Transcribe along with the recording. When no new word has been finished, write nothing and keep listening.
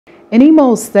In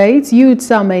Imo State,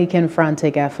 youths are making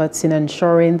frantic efforts in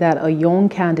ensuring that a young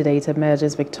candidate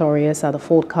emerges victorious at the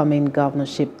forthcoming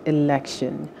governorship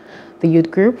election. The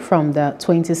youth group from the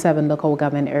 27 local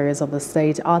government areas of the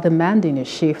state are demanding a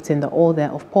shift in the order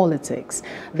of politics.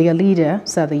 Their leader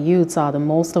said the youths are the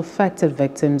most affected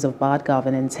victims of bad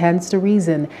governance, hence the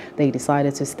reason they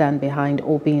decided to stand behind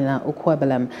Obinna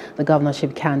Okwebelem, the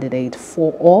governorship candidate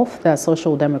of the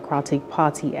Social Democratic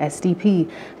Party SDP.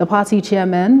 The party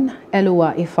chairman,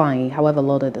 Elua Ifeanyi, however,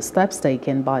 lauded the steps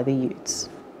taken by the youths.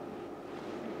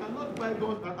 Buy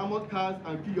guns and armored cars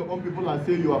and kill your own people and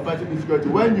say you are fighting insecurity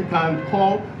when you can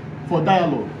call for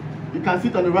dialogue. You can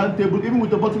sit on the round table even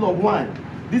with a bottle of wine.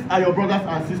 These are your brothers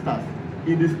and sisters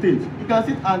in the state. You can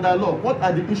sit and dialogue. What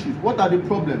are the issues? What are the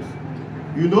problems?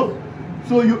 You know?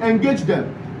 So you engage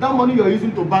them. That money you're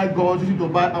using to buy guns, using to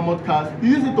buy armored cars, you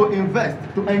use it to invest,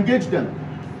 to engage them.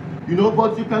 You know,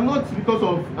 but you cannot, because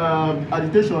of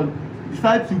agitation,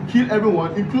 decide to kill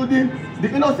everyone, including the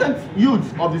innocent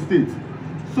youths of the state.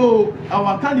 So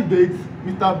our candidate,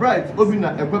 Mr. Bright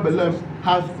Obinna Okwebelem,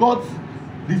 has got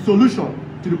the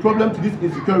solution to the problem to this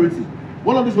insecurity.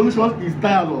 One of the solutions is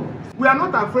dialogue. We are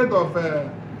not afraid of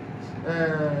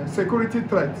security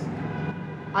threats.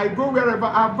 I go wherever.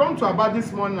 I've gone to Aba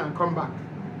this morning and come back.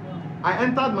 I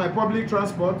entered my public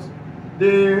transport.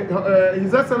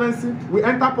 His Excellency, we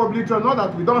enter public transport, not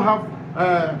that we don't have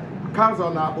cars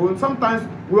on our own. Sometimes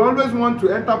we always want to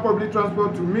enter public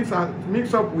transport to mix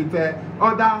up with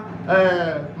other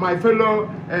my fellow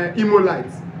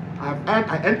Imolites.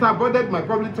 I boarded my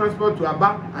public transport to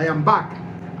Aba. I am back.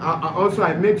 Also,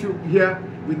 I met you here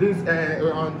with this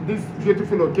on this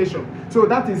beautiful occasion. So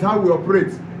that is how we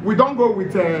operate. We don't go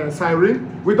with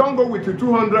siren. We don't go with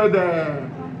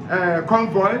 200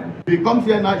 convoy. If he comes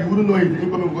here now, you wouldn't know he's the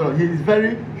incoming governor. He is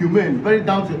very humane, very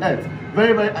down to earth,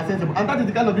 very, very accessible. And that is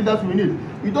the kind of leaders we need.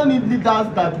 We don't need leaders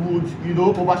that would, you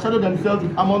know, overshadow themselves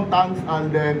with armored tanks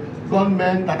and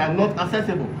gunmen that are not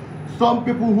accessible. Some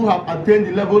people who have attained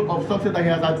the level of success that he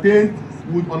has attained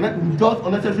would just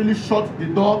unnecessarily shut the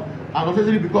door and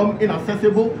unnecessarily become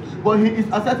inaccessible. But he is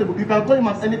accessible. You can call him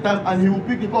at any time and he will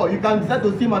pick the call. You can decide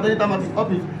to see him at any time at his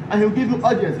office and he will give you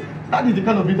audience. That is the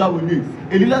kind of leader we need.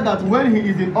 A leader that when he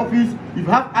is in office, if you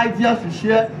have ideas to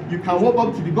share, you can walk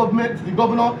up to the government, to the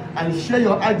governor, and share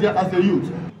your idea as a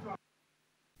youth.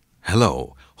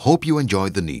 Hello, hope you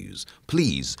enjoyed the news.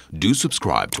 Please do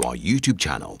subscribe to our YouTube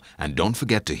channel and don't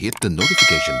forget to hit the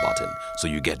notification button so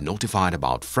you get notified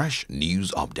about fresh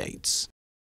news updates.